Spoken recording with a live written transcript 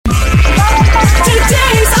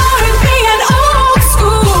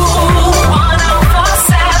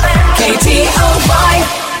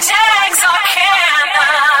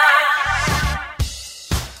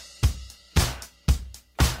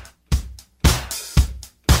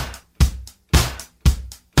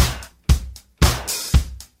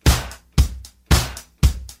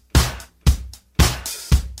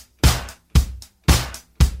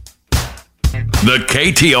The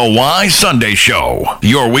KTOY Sunday Show,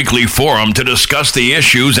 your weekly forum to discuss the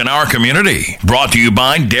issues in our community. Brought to you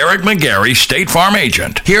by Derek McGarry, State Farm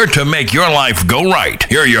Agent. Here to make your life go right.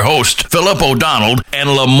 Here are your hosts, Philip O'Donnell and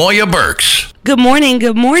Lamoya Burks. Good morning.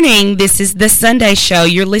 Good morning. This is the Sunday Show.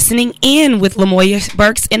 You're listening in with Lamoya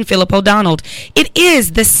Burks and Philip O'Donnell. It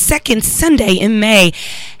is the second Sunday in May.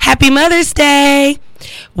 Happy Mother's Day.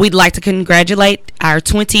 We'd like to congratulate our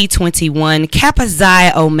 2021 Kappa Xi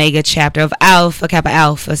Omega chapter of Alpha Kappa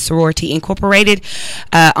Alpha Sorority Incorporated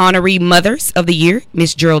honoree Mothers of the Year,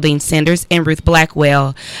 Miss Geraldine Sanders and Ruth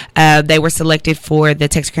Blackwell. They were selected for the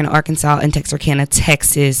Texarkana, Arkansas and Texarkana,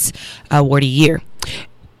 Texas Awardee Year.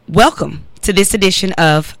 Welcome to this edition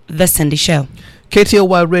of The Sunday Show.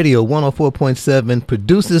 KTOY Radio 104.7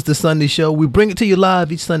 produces The Sunday Show. We bring it to you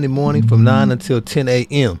live each Sunday morning from 9 until 10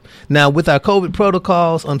 a.m. Now, with our COVID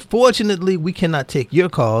protocols, unfortunately, we cannot take your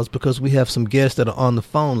calls because we have some guests that are on the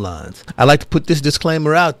phone lines. I like to put this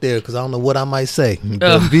disclaimer out there because I don't know what I might say.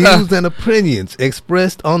 The views and opinions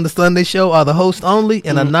expressed on The Sunday Show are the host only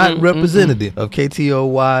and are not representative of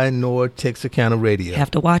KTOY nor Texarkana Radio.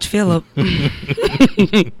 Have to watch Philip.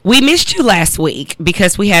 We missed you last week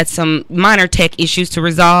because we had some minor tech issues to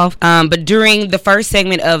resolve, but during the first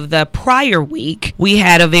segment of the prior week, we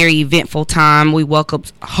had a very eventful time. We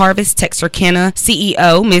welcomed Harvest Texarkana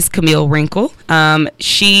CEO, Ms. Camille Wrinkle.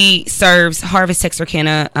 She serves Harvest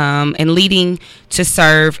Texarkana and leading to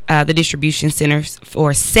serve the distribution centers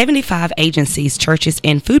for 75 agencies, churches,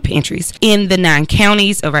 and food pantries in the 9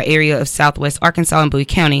 counties of our area of Southwest Arkansas and Bowie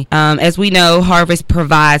County. As we know, Harvest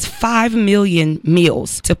provides 5 million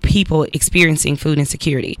meals to people experiencing food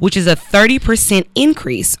insecurity, which is a 30%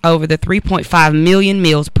 increase over the 3.5 million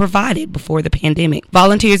meals provided before the pandemic.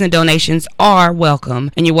 Volunteers and donations are welcome,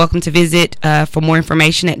 and you're welcome to visit for more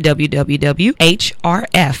information at www.hrf.com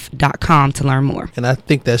to learn more. And I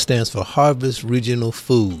think that stands for Harvest Regional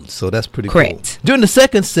Foods, so that's pretty correct. Cool. During the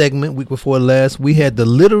second segment, week before last, we had the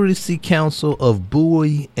Literacy Council of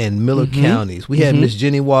Bowie and Miller counties. We had Miss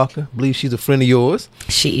Jenny Walker. I believe she's a friend of yours.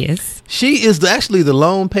 She is. She is actually the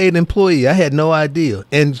lone paid employee. I had no idea.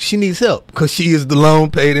 And she needs help because she is the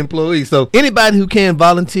lone paid employee. So anybody who can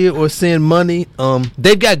volunteer or send money,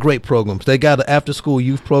 they've got great programs. They got an after-school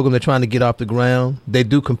youth program they're trying to get off the ground. They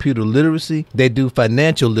do computer literacy. They do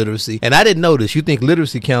financial literacy. And I didn't know this. You think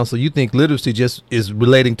Literacy Council, you think literacy just is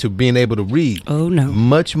relating to being able to read. Oh, no.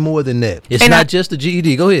 Much more than that. It's not just the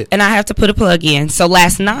GED. Go ahead. And I have to put a plug in. So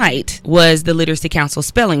last night was the Literacy Council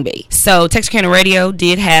Spelling Bee. So Texarkana Radio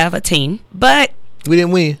did have a team, but we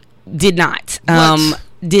didn't win. Did not. What?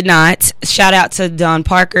 Did not. Shout out to Don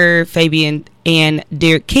Parker, Fabian, and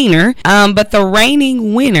Derek Keener. But the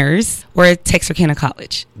reigning winners were at Texarkana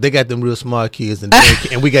College. They got them real smart kids, and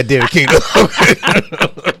we got Derek Keener.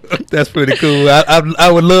 That's pretty cool.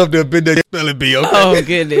 I would love to have been there spelling bee. Okay? Oh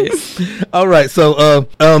goodness! All right, so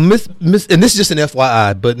Miss, and this is just an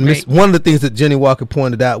FYI, but one of the things that Jenny Walker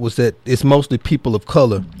pointed out was that it's mostly people of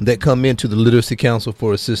color that come into the Literacy Council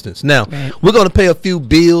for assistance. Now we're going to pay a few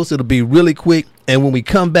bills. It'll be really quick. And when we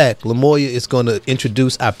come back, Lamoya is going to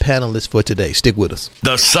introduce our panelists for today. Stick with us.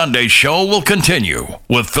 The Sunday Show will continue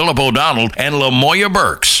with Philip O'Donnell and Lamoya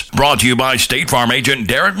Burks. Brought to you by State Farm Agent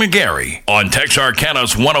Derek McGarry on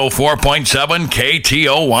Texarkana's 104.7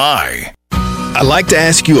 KTOY. I'd like to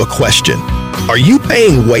ask you a question. Are you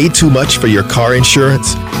paying way too much for your car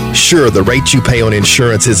insurance? Sure, the rate you pay on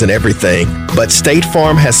insurance isn't everything, but State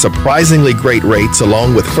Farm has surprisingly great rates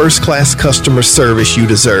along with first-class customer service you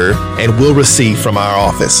deserve and will receive from our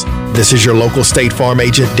office. This is your local State Farm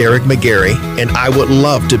agent, Derek McGarry, and I would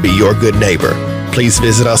love to be your good neighbor. Please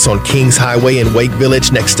visit us on Kings Highway in Wake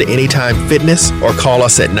Village next to Anytime Fitness or call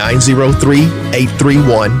us at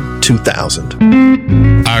 903-831-2000.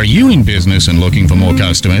 Are you in business and looking for more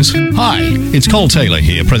customers? Hi, it's Cole Taylor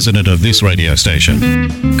here, president of this radio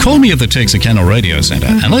station. Call me at the Texarkana Radio Center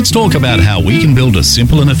and let's talk about how we can build a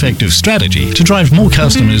simple and effective strategy to drive more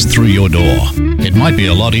customers through your door. It might be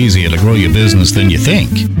a lot easier to grow your business than you think.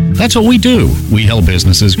 That's what we do. We help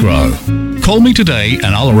businesses grow. Call me today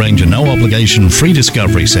and I'll arrange a no-obligation free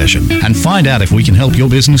discovery session and find out if we can help your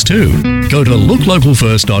business too. Go to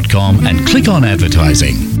looklocalfirst.com and click on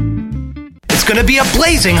advertising. It's going to be a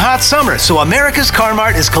blazing hot summer, so America's Car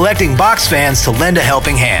Mart is collecting box fans to lend a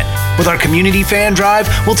helping hand. With our community fan drive,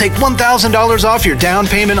 we'll take $1,000 off your down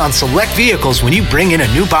payment on select vehicles when you bring in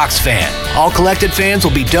a new box fan. All collected fans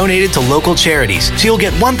will be donated to local charities, so you'll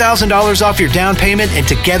get $1,000 off your down payment, and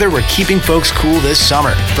together we're keeping folks cool this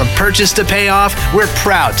summer. From purchase to payoff, we're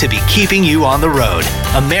proud to be keeping you on the road.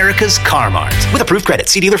 America's Car Mart. With approved credit.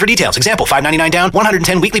 See dealer for details. Example, $599 down,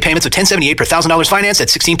 $110 weekly payments of $1,078 per $1,000 financed at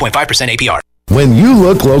 16.5% APR. When you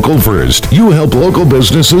look local first, you help local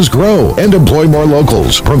businesses grow and employ more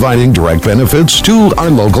locals, providing direct benefits to our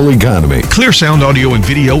local economy. Clear Sound Audio and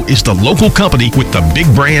Video is the local company with the big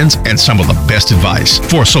brands and some of the best advice.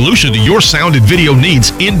 For a solution to your sound and video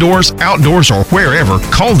needs, indoors, outdoors, or wherever,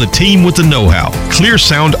 call the team with the know-how. Clear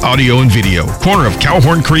Sound Audio and Video, corner of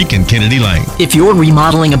Cowhorn Creek and Kennedy Lane. If you're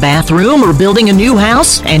remodeling a bathroom or building a new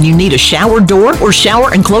house and you need a shower door or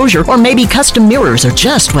shower enclosure or maybe custom mirrors are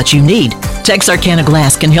just what you need, Texarkana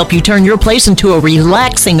Glass can help you turn your place into a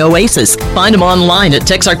relaxing oasis. Find them online at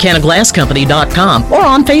texarkanaglasscompany.com or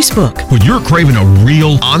on Facebook. When you're craving a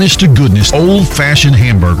real, honest-to-goodness, old-fashioned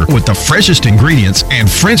hamburger with the freshest ingredients and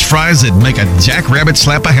French fries that make a jackrabbit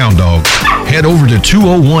slap a hound dog, head over to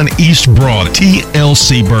 201 East Broad,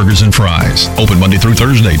 TLC Burgers and Fries. Open Monday through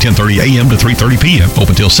Thursday, 10:30 a.m. to 3:30 p.m.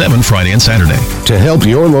 Open till 7 Friday and Saturday. To help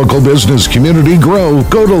your local business community grow,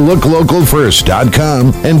 go to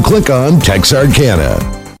looklocalfirst.com and click on Texarkana. 104.7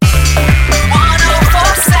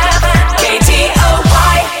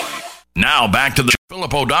 KTOY. Now back to the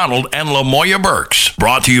Philip O'Donnell and Lamoya Burks.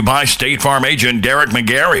 Brought to you by State Farm agent Derek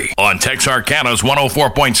McGarry on Texarkana's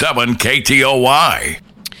 104.7 KTOY.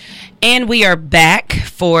 And we are back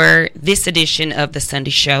for this edition of the Sunday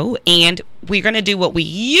Show, and we're going to do what we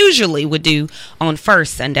usually would do on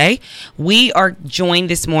First Sunday. We are joined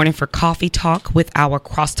this morning for Coffee Talk with our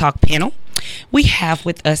Crosstalk panel. We have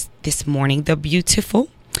with us this morning the beautiful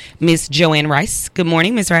Ms. Joanne Rice. Good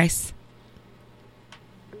morning, Ms. Rice.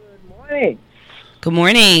 Good morning. Good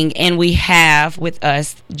morning. And we have with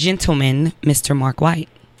us gentleman, Mr. Mark White.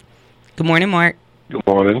 Good morning, Mark. Good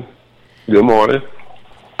morning. Good morning.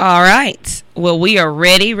 All right. Well, we are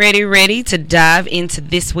ready to dive into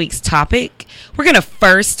this week's topic. We're going to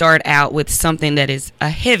first start out with something that is a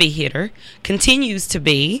heavy hitter, continues to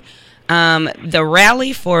be the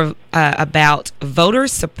rally for about voter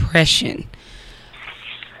suppression.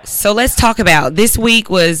 So let's talk about this week.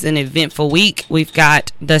 Was an eventful week. We've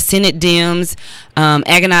got the Senate Dems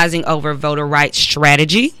agonizing over voter rights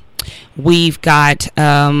strategy. We've got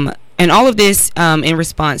and all of this in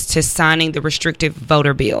response to signing the restrictive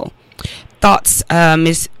voter bill. Thoughts,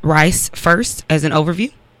 Ms. Rice, first as an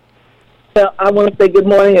overview? Well, I want to say good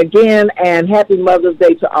morning again and happy Mother's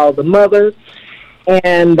Day to all the mothers.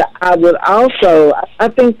 And I would also, I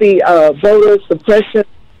think the voter suppression,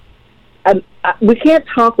 we can't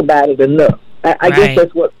talk about it enough. I guess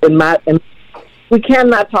that's what we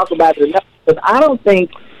cannot talk about it enough because I don't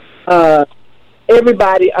think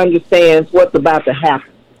everybody understands what's about to happen.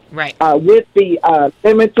 Right. With the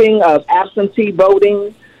limiting of absentee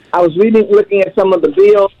voting, I was looking at some of the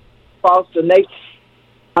bills across the nation.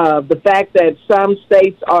 The fact that some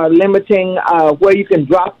states are limiting where you can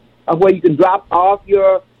drop off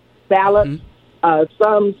your ballot. Mm-hmm.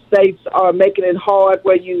 Some states are making it hard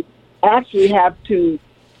where you actually have to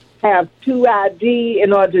have 2 ID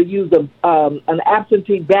in order to use an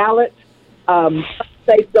absentee ballot. Some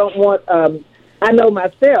states don't want. I know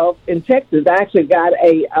myself in Texas, I actually got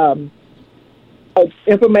a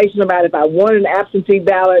information about if I wanted an absentee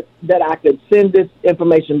ballot that I could send this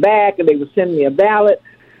information back and they would send me a ballot.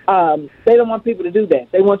 They don't want people to do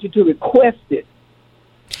that. They want you to request it.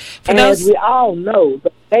 And as we all know,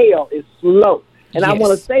 the mail is slow. And I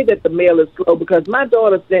want to say that the mail is slow because my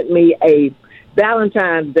daughter sent me a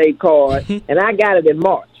Valentine's Day card and I got it in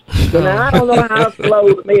March. So now I don't know how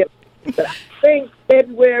slow the mail is, but I think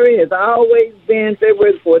February has always been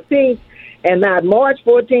February 14th and not March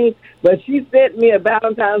 14th, but she sent me a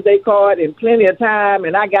Valentine's Day card in plenty of time,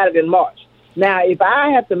 and I got it in March. Now, if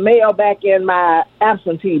I have to mail back in my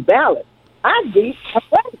absentee ballot, I'd be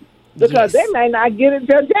afraid because they may not get it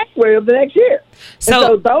until January of the next year.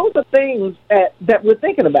 So those are things that we're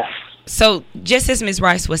thinking about. So just as Ms.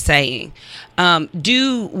 Rice was saying,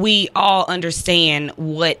 do we all understand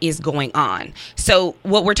what is going on? So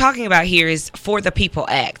what we're talking about here is For the People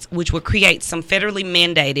Act, which would create some federally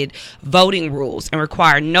mandated voting rules and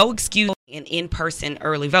require no excuse in-person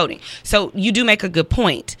early voting. So you do make a good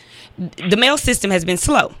point. The mail system has been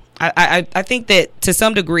slow. I think that to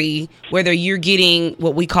some degree, whether you're getting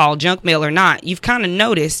what we call junk mail or not, you've kind of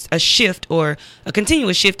noticed a shift or a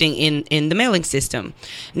continuous shifting in the mailing system.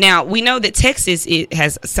 Now, we know that Texas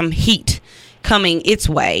has some heat coming its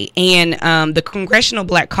way, and the Congressional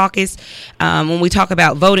Black Caucus, when we talk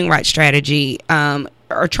about voting rights strategy,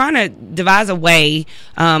 are trying to devise a way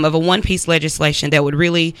of a one-piece legislation that would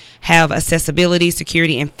really have accessibility,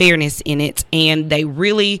 security, and fairness in it, and they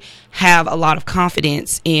really have a lot of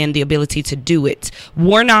confidence in the ability to do it.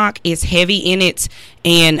 Warnock is heavy in it,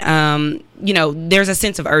 and there's a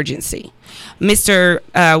sense of urgency. Mr.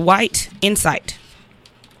 White, insight.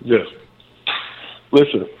 Yes.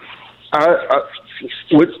 Listen,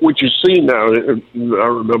 What you see now, I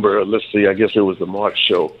remember, let's see, I guess it was the March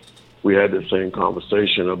show. We had the same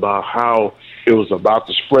conversation about how it was about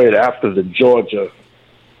to spread after the Georgia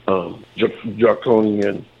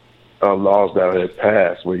draconian laws that had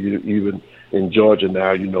passed, where you even in Georgia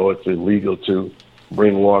now, it's illegal to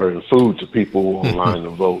bring water and food to people who are online to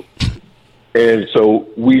vote. And so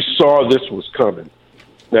we saw this was coming.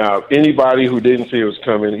 Now, anybody who didn't see it was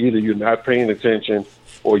coming, either you're not paying attention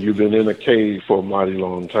or you've been in a cave for a mighty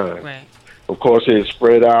long time. Right. Of course, it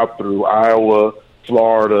spread out through Iowa,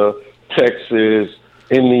 Florida, Texas,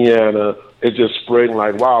 Indiana. It's just spreading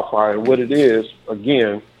like wildfire. And what it is,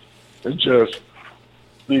 again, it's just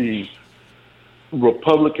the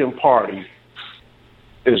Republican Party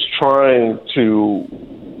is trying to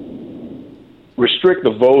restrict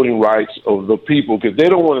the voting rights of the people because they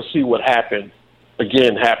don't want to see what happened this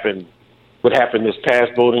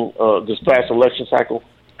past election cycle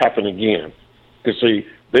happen again. Because see,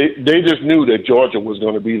 they just knew that Georgia was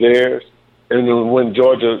going to be theirs, and then when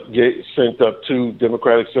Georgia sent up 2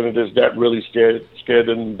 Democratic senators, that really scared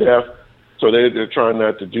them to death. So they're trying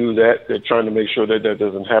not to do that. They're trying to make sure that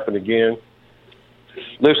doesn't happen again.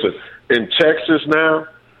 Listen, in Texas now,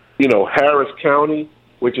 Harris County,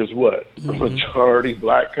 which is what? A majority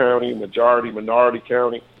black county, majority minority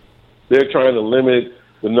county. They're trying to limit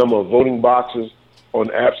the number of voting boxes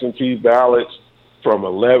on absentee ballots from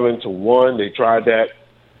 11 to 1. They tried that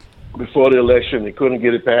before the election. They couldn't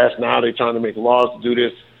get it passed. Now they're trying to make laws to do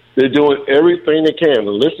this. They're doing everything they can. And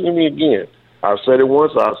listen to me again. I've said it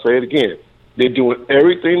once. I'll say it again. They're doing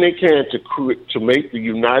everything they can to make the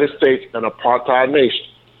United States an apartheid nation,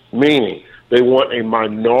 meaning they want a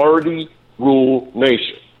minority rule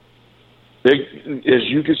nation. As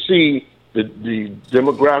you can see, the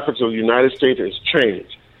demographics of the United States has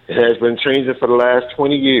changed. It has been changing for the last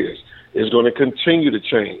 20 years. It's going to continue to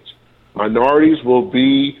change. Minorities will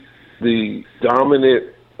be the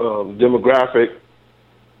dominant demographic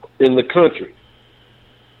in the country.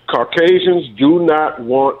 Caucasians do not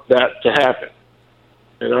want that to happen.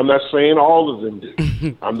 And I'm not saying all of them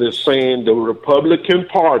do. I'm just saying the Republican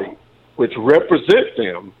Party, which represents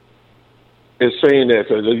them, is saying that.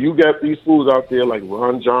 So you got these fools out there like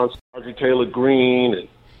Ron Johnson, Marjorie Taylor Greene,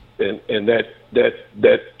 and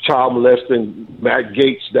that child molesting Matt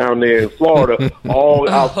Gaetz down there in Florida, all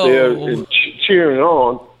out there and cheering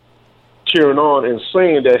on and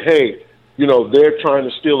saying that, hey, they're trying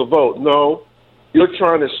to steal a vote. No, you're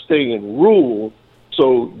trying to stay in rule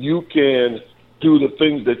so you can do the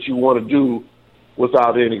things that you want to do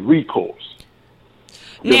without any recourse.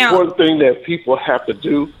 The important thing that people have to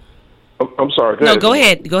do, I'm sorry. Go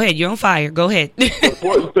ahead. You're on fire. Go ahead. The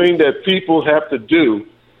important thing that people have to do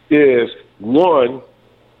is, one,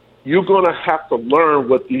 you're going to have to learn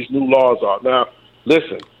what these new laws are. Now,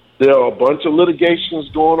 listen, there are a bunch of litigations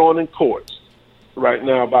going on in courts right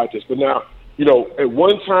now about this. But now, at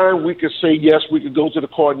one time we could say, yes, we could go to the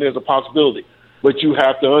court and there's a possibility. But you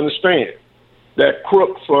have to understand that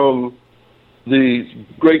crook from the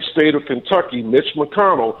great state of Kentucky, Mitch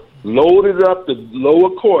McConnell, loaded up the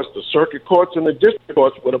lower courts, the circuit courts and the district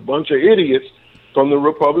courts with a bunch of idiots from the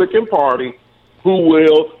Republican Party who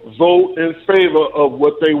will vote in favor of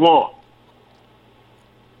what they want.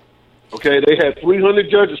 Okay, they had 300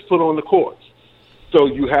 judges put on the courts. So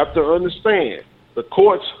you have to understand, the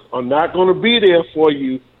courts are not going to be there for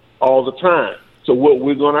you all the time. So what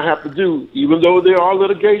we're going to have to do, even though there are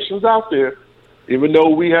litigations out there, even though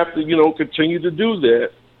we have to, continue to do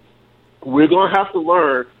that, we're going to have to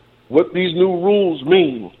learn what these new rules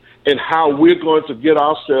mean and how we're going to get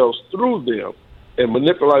ourselves through them and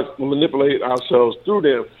manipulate ourselves through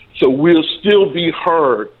them so we'll still be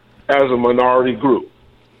heard as a minority group.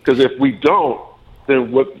 Because if we don't,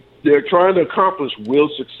 then what they're trying to accomplish will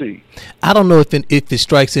succeed. I don't know if it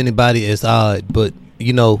strikes anybody as odd, but,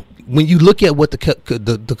 when you look at what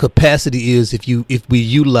the capacity is if we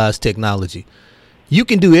utilize technology, you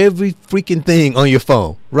can do every freaking thing on your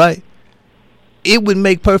phone, right? It would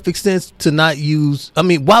make perfect sense to not use. I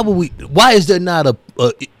mean, why is there not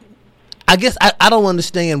I guess I don't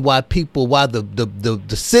understand why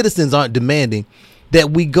the citizens aren't demanding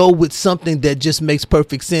that we go with something that just makes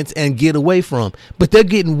perfect sense and get away from. But they're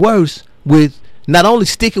getting worse with not only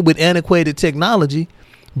sticking with antiquated technology,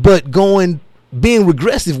 but being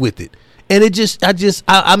regressive with it. And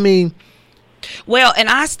I mean, Well, and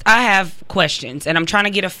I have questions, and I'm trying to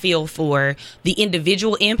get a feel for the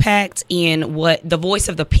individual impact in what the voice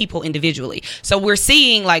of the people individually. So we're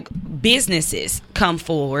seeing like businesses come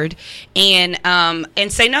forward and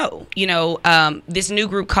say no. This new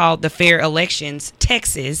group called the Fair Elections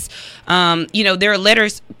Texas. There are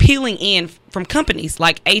letters peeling in from companies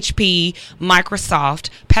like HP, Microsoft,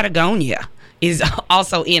 Patagonia is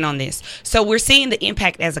also in on this. So we're seeing the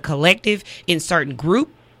impact as a collective in certain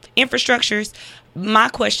group infrastructures. My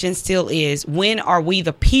question still is, when are we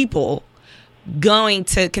the people going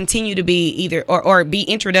to continue to be either or be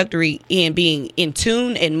introductory in being in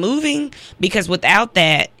tune and moving? Because without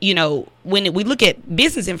that, when we look at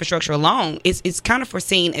business infrastructure alone, it's kind of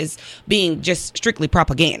foreseen as being just strictly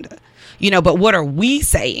propaganda. But what are we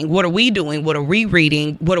saying? What are we doing? What are we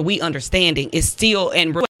reading? What are we understanding? Is still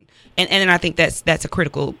and I think that's a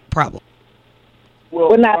critical problem.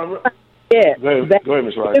 Well, not yet. Go ahead,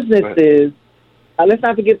 Ms. Rice. Businesses. Let's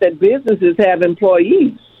not forget that businesses have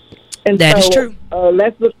employees, and that is true.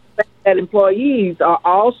 Let's look at that employees are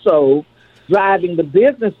also driving the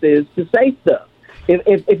businesses to say stuff.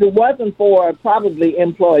 If it wasn't for probably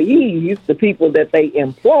employees, the people that they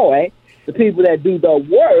employ, the people that do the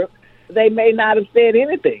work, they may not have said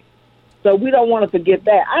anything. So we don't want to forget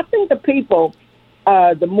that. I think the people,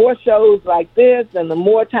 the more shows like this and the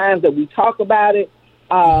more times that we talk about it,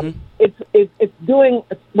 it's doing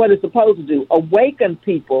what it's supposed to do, awaken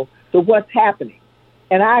people to what's happening.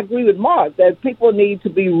 And I agree with Mark that people need to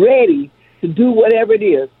be ready to do whatever it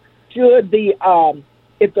is. Should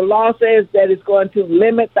if the law says that it's going to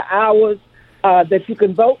limit the hours that you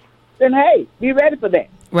can vote, then hey, be ready for that.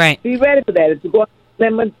 Right. Be ready for that. If you're going to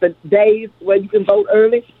limit the days where you can vote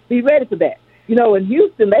early, be ready for that. In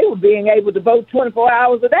Houston, they were being able to vote 24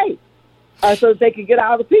 hours a day so that they could get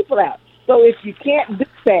all the people out. So if you can't do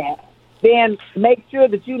that, then make sure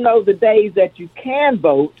that you know the days that you can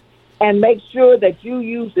vote and make sure that you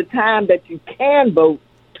use the time that you can vote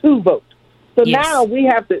to vote. So now we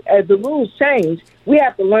have to, as the rules change, we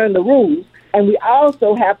have to learn the rules, and we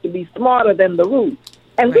also have to be smarter than the rules.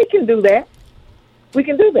 And we can do that. We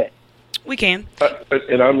can do that. We can.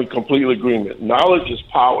 And I'm in complete agreement. Knowledge is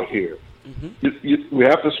power here. We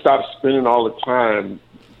have to stop spending all the time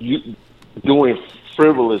doing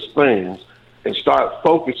frivolous things and start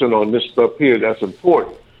focusing on this stuff here that's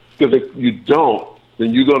important. Because if you don't,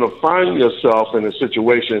 then you're going to find yourself in a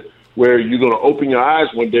situation where you're going to open your eyes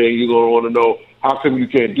one day and you're going to want to know how come you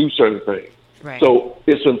can't do certain things. Right. So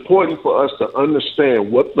it's important for us to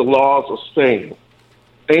understand what the laws are saying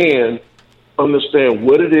and understand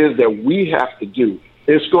what it is that we have to do.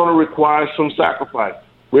 It's going to require some sacrifice.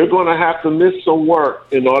 We're going to have to miss some work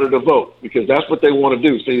in order to vote because that's what they want to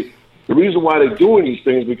do. See, the reason why they're doing these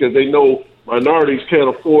things is because they know minorities can't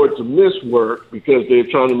afford to miss work because they're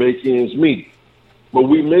trying to make ends meet. But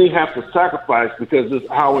we may have to sacrifice because of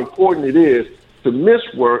how important it is to miss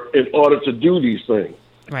work in order to do these things.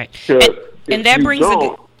 Right. And that brings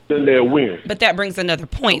then they'll win. But that brings another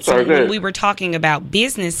point. So when we were talking about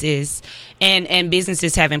businesses and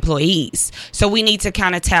businesses have employees, so we need to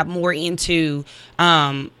kind of tap more into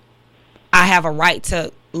I have a right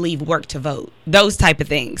to leave work to vote, those type of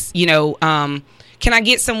things. Can I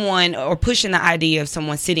get someone or pushing the idea of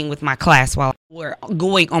someone sitting with my class while we're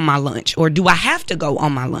going on my lunch, or do I have to go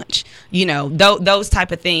on my lunch? Those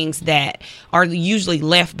type of things that are usually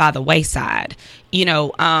left by the wayside.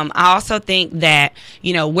 I also think that,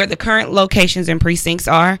 where the current locations and precincts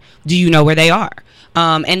are, do you know where they are?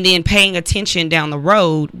 And then paying attention down the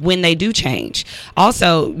road when they do change.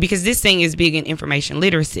 Also, because this thing is big in information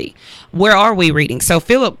literacy, where are we reading? So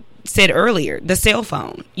Philip said earlier, the cell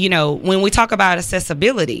phone, when we talk about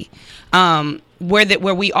accessibility,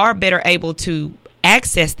 where we are better able to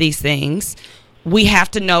access these things, we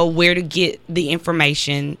have to know where to get the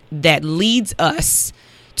information that leads us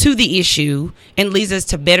to the issue and leads us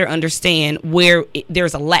to better understand where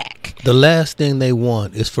there's a lack. The last thing they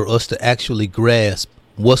want is for us to actually grasp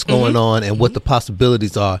what's going on and what the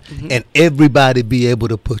possibilities are, and everybody be able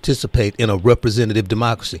to participate in a representative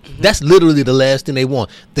democracy. That's literally the last thing they want.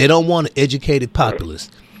 They don't want an educated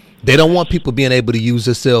populace. They don't want people being able to use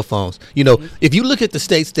their cell phones. If you look at the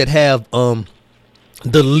states that have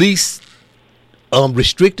the least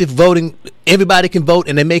restrictive voting, everybody can vote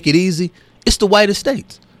and they make it easy, it's the whitest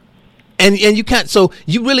states. And you can't, so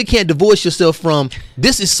you really can't divorce yourself from,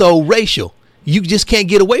 this is so racial. You just can't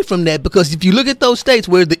get away from that, because if you look at those states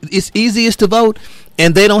where it's easiest to vote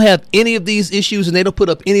and they don't have any of these issues and they don't put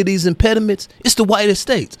up any of these impediments, it's the whitest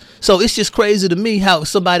states. So it's just crazy to me how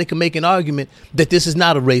somebody can make an argument that this is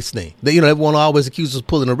not a race thing. That, everyone always accuses us of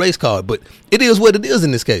pulling a race card, but it is what it is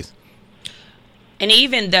in this case. And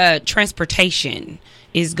even the transportation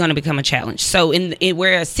is going to become a challenge. So in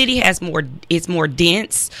where a city has it's more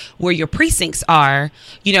dense, where your precincts are,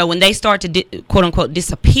 when they start to quote unquote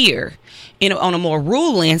disappear, on a more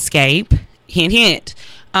rural landscape, hint, hint,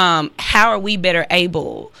 how are we better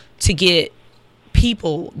able to get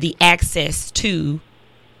people the access to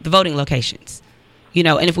the voting locations?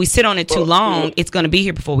 And if we sit on it too long, it's going to be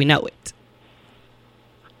here before we know it.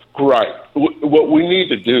 Right. What we need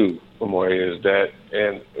to do, Amore, is that,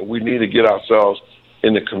 and we need to get ourselves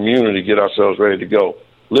in the community, get ourselves ready to go.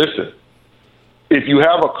 Listen, if you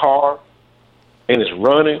have a car and it's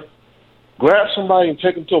running, grab somebody and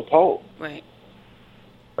take them to a poll. Right.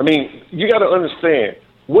 I mean, you got to understand,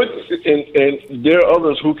 and there are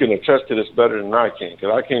others who can attest to this better than I can,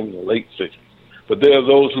 because I came in the late 60s. But there are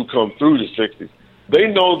those who come through the 60s. They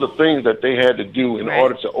know the things that they had to do in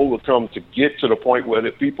order to overcome to get to the point where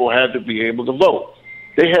the people had to be able to vote.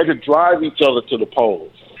 They had to drive each other to the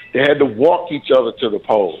polls. They had to walk each other to the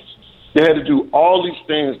polls. They had to do all these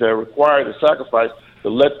things that required a sacrifice to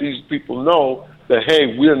let these people know that,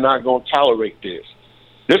 hey, we're not going to tolerate this.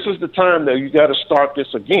 This is the time that you got to start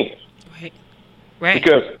this again. Right.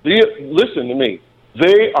 Because, listen to me,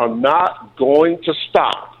 they are not going to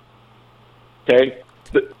stop. Okay?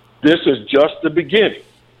 This is just the beginning.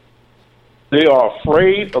 They are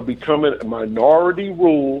afraid of becoming a minority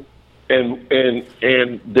rule, and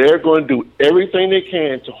they're going to do everything they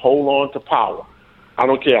can to hold on to power. I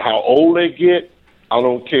don't care how old they get. I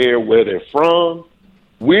don't care where they're from.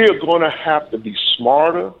 We're going to have to be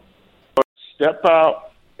smarter, step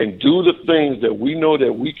out, and do the things that we know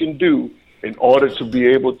that we can do in order to be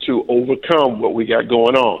able to overcome what we got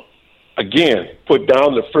going on. Again, put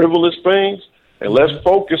down the frivolous things, and let's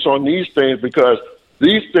focus on these things, because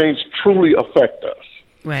these things truly affect us.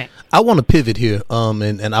 Right. I want to pivot here,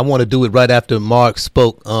 and I want to do it right after Mark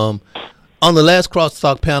spoke. On the last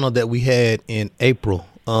Crosstalk panel that we had in April,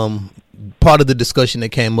 part of the discussion that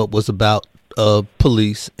came up was about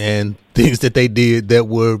police and things that they did that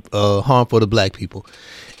were harmful to black people.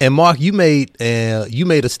 And Mark, you made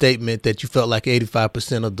a statement that you felt like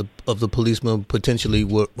 85% of the policemen potentially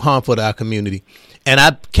were harmful to our community. And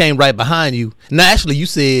I came right behind you. No, actually, you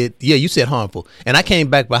said harmful. And I came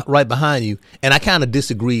back right behind you, and I kind of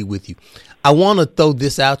disagreed with you. I want to throw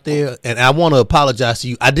this out there, and I want to apologize to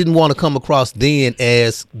you. I didn't want to come across then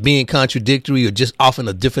as being contradictory or just offering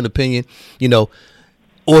a different opinion,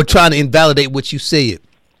 or trying to invalidate what you said.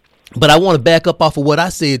 But I want to back up off of what I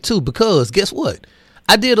said, too, because guess what?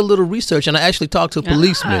 I did a little research, and I actually talked to a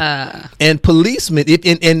policeman. And policemen,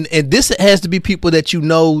 and this has to be people that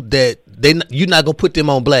that you're not going to put them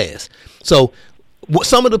on blast. So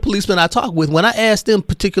some of the policemen I talked with, when I asked them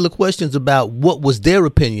particular questions about what was their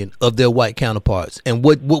opinion of their white counterparts and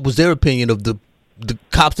what was their opinion of the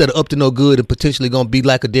cops that are up to no good and potentially going to be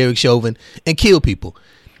like a Derek Chauvin and kill people.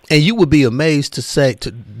 And you would be amazed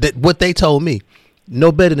that what they told me,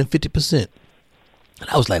 no better than 50%. And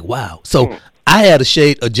I was like, wow. So I had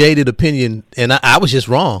a jaded opinion, and I was just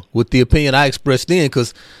wrong with the opinion I expressed then,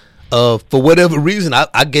 because for whatever reason,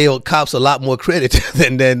 I gave cops a lot more credit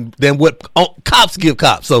than what cops give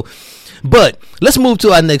cops. So, but let's move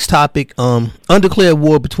to our next topic. Undeclared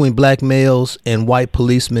war between black males and white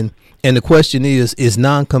policemen. And the question is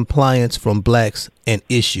non-compliance from blacks an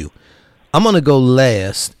issue? I'm going to go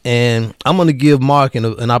last, and I'm going to give Mark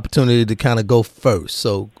an opportunity to kind of go first.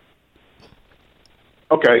 So,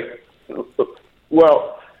 okay.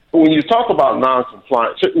 Well, when you talk about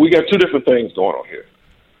non-compliance, we got two different things going on here.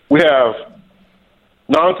 We have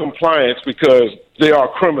non-compliance because they are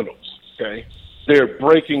criminals, okay? They're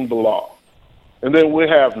breaking the law. And then we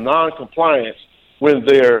have non-compliance when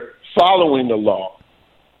they're following the law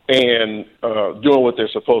and doing what they're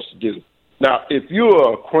supposed to do. Now, if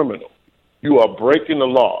you're a criminal, you are breaking the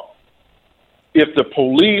law. If the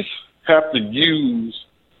police have to use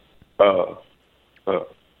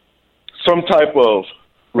some type of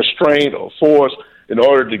restraint or force in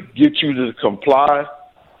order to get you to comply,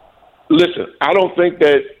 listen, I don't think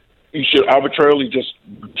that you should arbitrarily just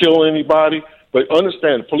kill anybody, but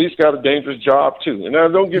understand the police got a dangerous job too. And now,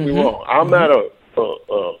 don't get me wrong, I'm not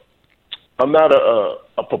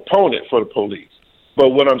a proponent for the police. But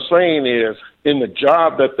what I'm saying is, in the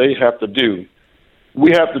job that they have to do,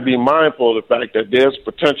 we have to be mindful of the fact that there's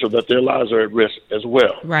potential that their lives are at risk as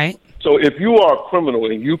well. Right. So if you are a criminal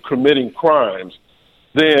and you committing crimes,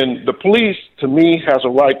 then the police, to me, has a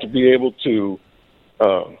right to be able to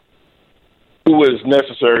do what is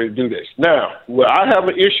necessary to do this. Now, where I have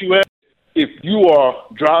an issue at, if you are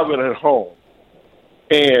driving at home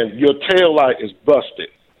and your tail light is busted,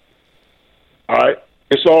 all right,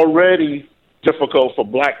 it's already difficult for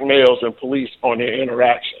black males and police on their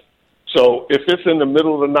interaction. So if it's in the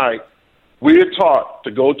middle of the night, we're taught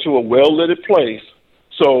to go to a well-lit place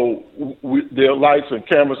so there are lights and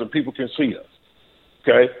cameras and people can see us,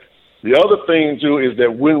 okay? The other thing, too, is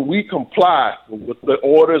that when we comply with what the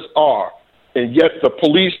orders are, and yet the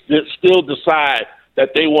police still decide that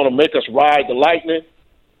they want to make us ride the lightning,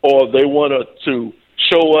 or they want to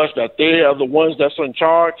show us that they are the ones that's in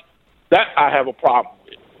charge, that I have a problem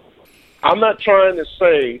with. I'm not trying to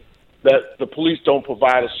say that the police don't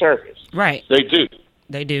provide a service. Right. They do.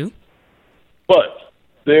 They do. But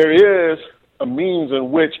there is a means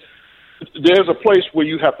in which there's a place where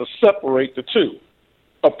you have to separate the two.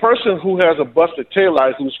 A person who has a busted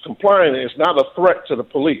taillight who's complying is not a threat to the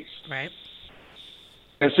police. Right.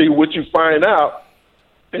 And see, what you find out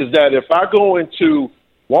is that if I go into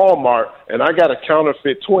Walmart and I got a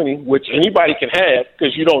counterfeit 20, which anybody can have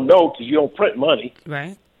because you don't know because you don't print money.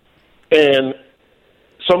 Right. And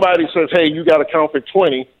somebody says, hey, you got a counterfeit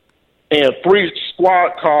 20, and 3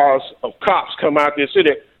 squad cars of cops come out there and sit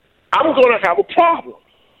there, I'm going to have a problem.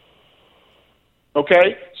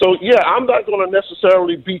 Okay? So, yeah, I'm not going to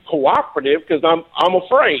necessarily be cooperative because I'm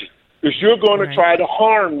afraid because you're going to try to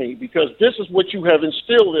harm me because this is what you have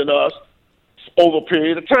instilled in us over a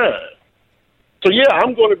period of time. So, yeah,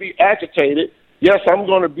 I'm going to be agitated. Yes, I'm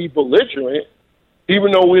going to be belligerent,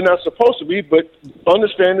 even though we're not supposed to be, but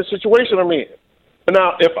understand the situation I'm in.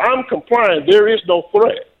 Now, if I'm complying, there is no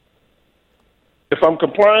threat. If I'm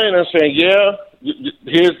complying and saying, yeah,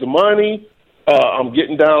 here's the money, I'm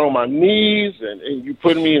getting down on my knees, and you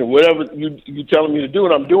putting me in whatever you telling me to do,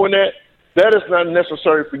 and I'm doing that, that is not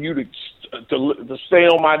necessary for you to stay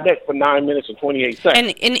on my neck for 9 minutes and 28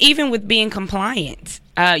 seconds. And even with being compliant,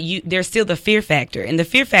 there's still the fear factor. And the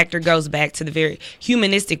fear factor goes back to the very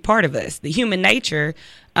humanistic part of us. The human nature,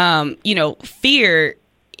 fear,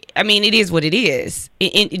 I mean, it is what it is,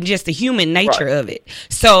 in just the human nature of it.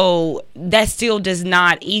 So that still does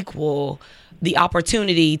not equal the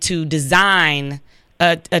opportunity to design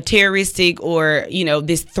a terroristic or,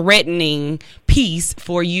 this threatening piece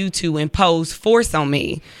for you to impose force on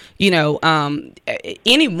me.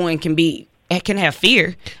 Anyone can have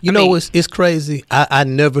fear. It's crazy. I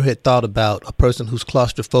never had thought about a person who's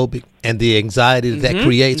claustrophobic and the anxiety that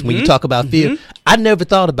creates when you talk about fear. I never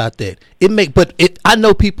thought about that. I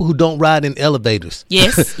know people who don't ride in elevators.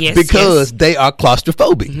 Yes, because they are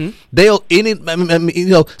claustrophobic.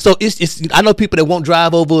 So it's I know people that won't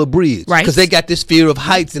drive over a bridge because they got this fear of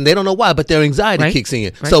heights and they don't know why, but their anxiety kicks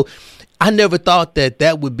in. Right. So I never thought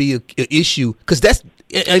that would be an issue because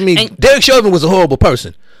Derek Chauvin was a horrible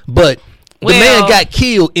person, but the man got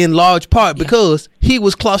killed in large part because he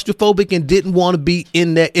was claustrophobic and didn't want to be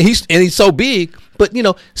in that. And he's so big, but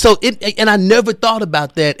and I never thought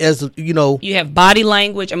about that as You have body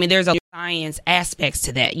language. I mean, there's a science aspects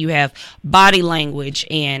to that. You have body language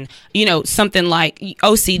and something like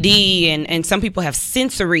OCD and some people have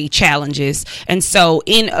sensory challenges, and so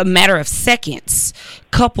in a matter of seconds,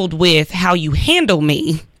 coupled with how you handle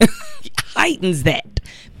me, heightens that.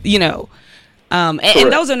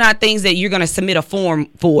 And those are not things that you're going to submit a form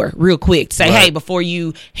for real quick. Say, hey, before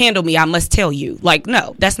you handle me, I must tell you. Like,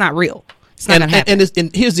 no, that's not real. It's not going to happen.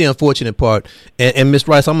 And here's the unfortunate part. And Ms.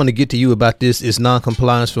 Rice, I'm going to get to you about this. Is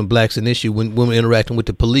noncompliance from blacks an issue when we're interacting with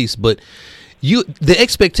the police? But the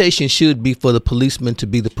expectation should be for the policeman to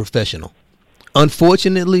be the professional.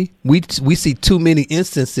 Unfortunately, we see too many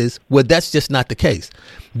instances where that's just not the case.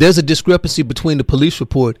 There's a discrepancy between the police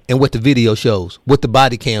report and what the video shows, what the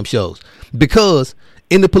body cam shows. Because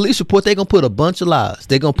in the police report, they're going to put a bunch of lies.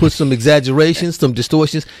 They're going to put some exaggerations, some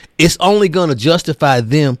distortions. It's only going to justify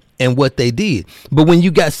them and what they did. But when you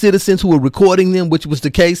got citizens who were recording them, which was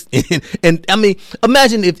the case, and I mean,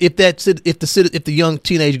 imagine if the young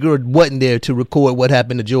teenage girl wasn't there to record what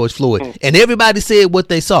happened to George Floyd, and everybody said what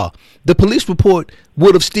they saw, the police report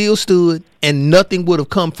would have still stood, and nothing would have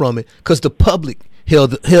come from it because the public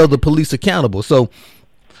held the police accountable. So.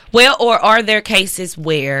 Well, or are there cases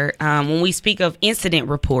where, when we speak of incident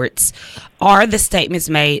reports, are the statements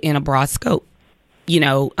made in a broad scope?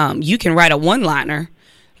 You can write a one-liner,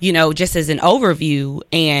 just as an overview,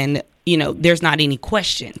 and, there's not any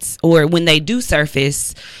questions. Or when they do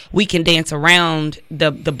surface, we can dance around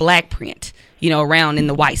the black print, around in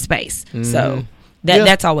the white space. Mm-hmm. So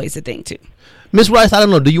that's always a thing, too. Ms. Rice, I don't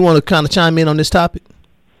know, do you want to kind of chime in on this topic?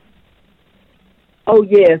 Oh,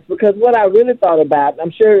 yes, because what I really thought about,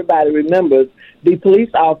 I'm sure everybody remembers, the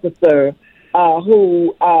police officer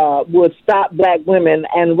who would stop black women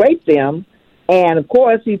and rape them. And, of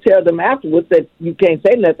course, he tells them afterwards that you can't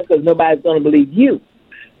say nothing because nobody's going to believe you.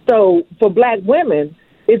 So for black women,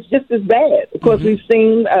 it's just as bad. Of course, we've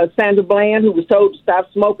seen Sandra Bland, who was told to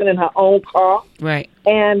stop smoking in her own car. Right.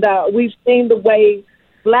 And we've seen the way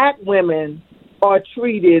black women are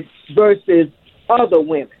treated versus other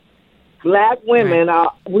women. Black women,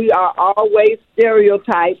 we are always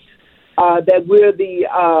stereotyped that we're the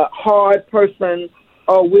hard person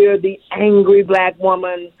or we're the angry black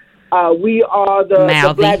woman. We are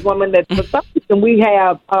the black woman that for some reason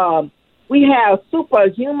we have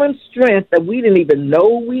superhuman strength that we didn't even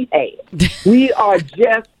know we had. We are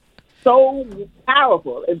just so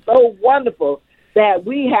powerful and so wonderful that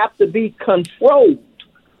we have to be controlled.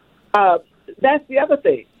 That's the other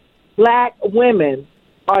thing. Black women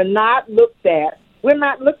are not looked at. We're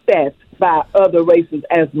not looked at by other races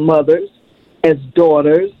as mothers, as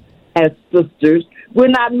daughters, as sisters. We're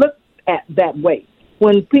not looked at that way.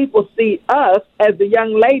 When people see us as the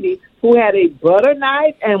young lady who had a butter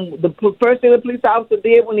knife and the first thing the police officer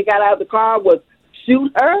did when he got out of the car was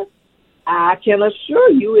shoot her, I can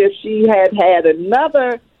assure you if she had had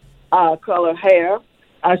another color hair,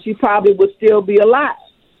 she probably would still be alive.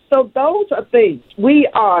 So those are things we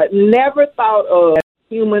are never thought of as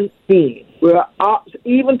human beings. We're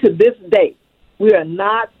even to this day, we are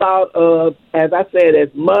not thought of, as I said, as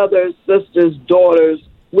mothers, sisters, daughters.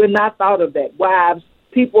 We're not thought of that. Wives,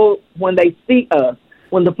 people, when they see us,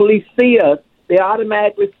 when the police see us, they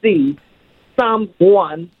automatically see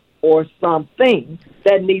someone or something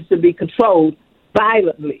that needs to be controlled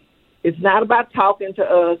violently. It's not about talking to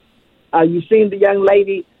us. You've seen the young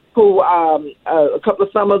lady who a couple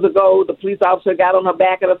of summers ago, the police officer got on her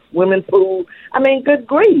back at a swimming pool. I mean, good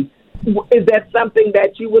grief. Is that something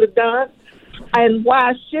that you would have done? And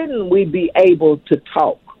why shouldn't we be able to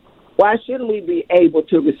talk? Why shouldn't we be able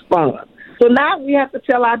to respond? So now we have to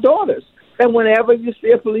tell our daughters that whenever you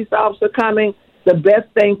see a police officer coming, the best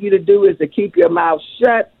thing for you to do is to keep your mouth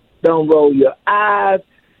shut, don't roll your eyes,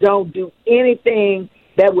 don't do anything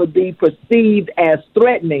that would be perceived as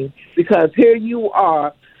threatening, because here you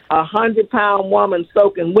are, a 100-pound woman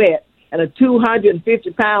soaking wet and a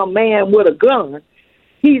 250-pound man with a gun.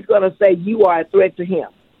 He's going to say you are a threat to him.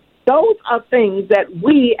 Those are things that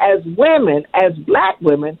we as women, as black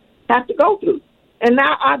women, have to go through. And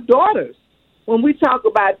now our daughters, when we talk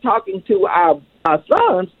about talking to our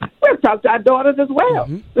sons, we have to talk to our daughters as well.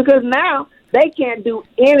 Because now they can't do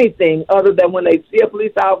anything other than when they see a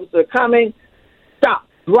police officer coming, stop,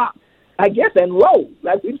 drop, I guess, and roll,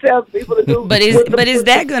 like we tell people to do. But is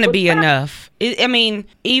that going to be enough? I mean,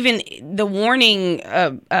 even the warning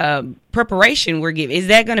preparation we're giving, is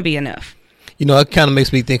that going to be enough? You know, it kind of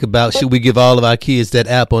makes me think about, should we give all of our kids that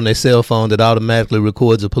app on their cell phone that automatically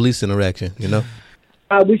records a police interaction, you know?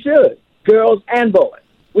 We should, girls and boys.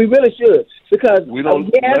 We really should, because we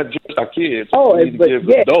don't not just our kids. We need to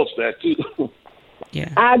give adults that too.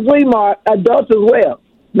 Yeah, I agree, Mark. Adults as well,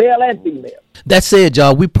 male and female. That said,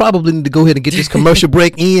 y'all, we probably need to go ahead and get this commercial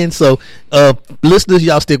break in. So, listeners,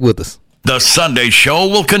 y'all stick with us. The Sunday Show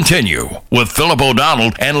will continue with Philip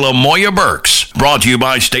O'Donnell and Lamoya Burks. Brought to you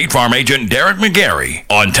by State Farm agent Derek McGarry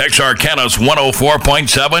on Texarkana's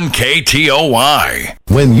 104.7 KTOY.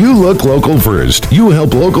 When you look local first, you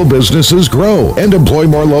help local businesses grow and employ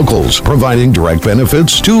more locals, providing direct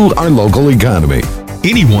benefits to our local economy.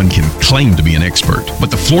 Anyone can claim to be an expert, but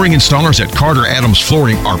the flooring installers at Carter Adams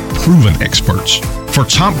Flooring are proven experts. For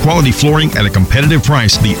top quality flooring at a competitive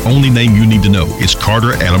price, the only name you need to know is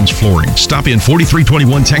Carter Adams Flooring. Stop in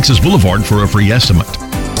 4321 Texas Boulevard for a free estimate.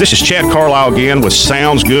 This is Chad Carlisle again with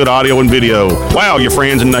Sounds Good Audio and Video. Wow your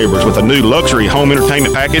friends and neighbors with a new luxury home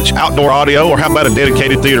entertainment package, outdoor audio, or how about a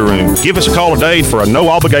dedicated theater room? Give us a call today for a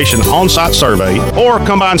no-obligation on-site survey, or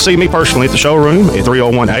come by and see me personally at the showroom at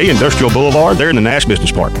 301A Industrial Boulevard there in the Nash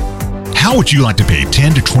Business Park. How would you like to pay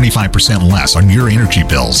 10 to 25% less on your energy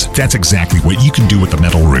bills? That's exactly what you can do with a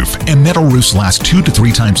metal roof. And metal roofs last 2 to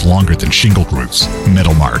 3 times longer than shingled roofs.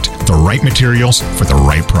 Metal Mart. The right materials for the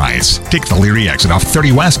right price. Take the Leary exit off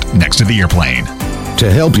 30 West next to the airplane.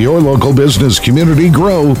 To help your local business community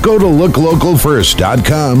grow, go to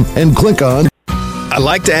looklocalfirst.com and click on. I'd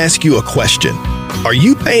like to ask you a question. Are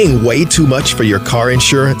you paying way too much for your car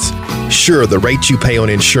insurance? Sure, the rate you pay on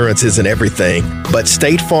insurance isn't everything, but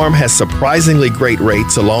State Farm has surprisingly great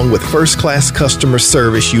rates along with first-class customer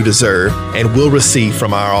service you deserve and will receive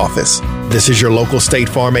from our office. This is your local State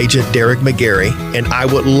Farm agent, Derek McGarry, and I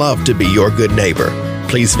would love to be your good neighbor.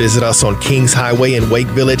 Please visit us on Kings Highway in Wake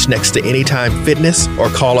Village next to Anytime Fitness or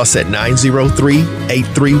call us at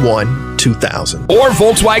 903-831-2828. 2000. Or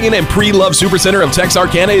Volkswagen and Pre-Love Supercenter of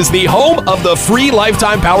Texarkana is the home of the free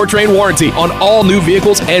lifetime powertrain warranty on all new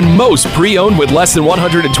vehicles and most pre-owned with less than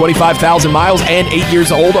 125,000 miles and 8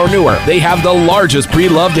 years old or newer. They have the largest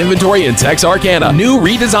pre-loved inventory in Texarkana. New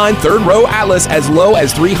redesigned third row Atlas as low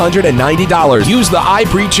as $390. Use the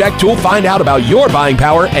iPreCheck tool. Find out about your buying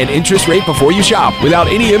power and interest rate before you shop without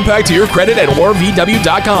any impact to your credit at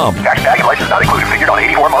OrVW.com. Tax tag and license not included. Figured on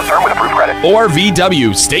 84-month term with approved credit.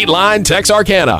 OrVW, State Line, Texarkana.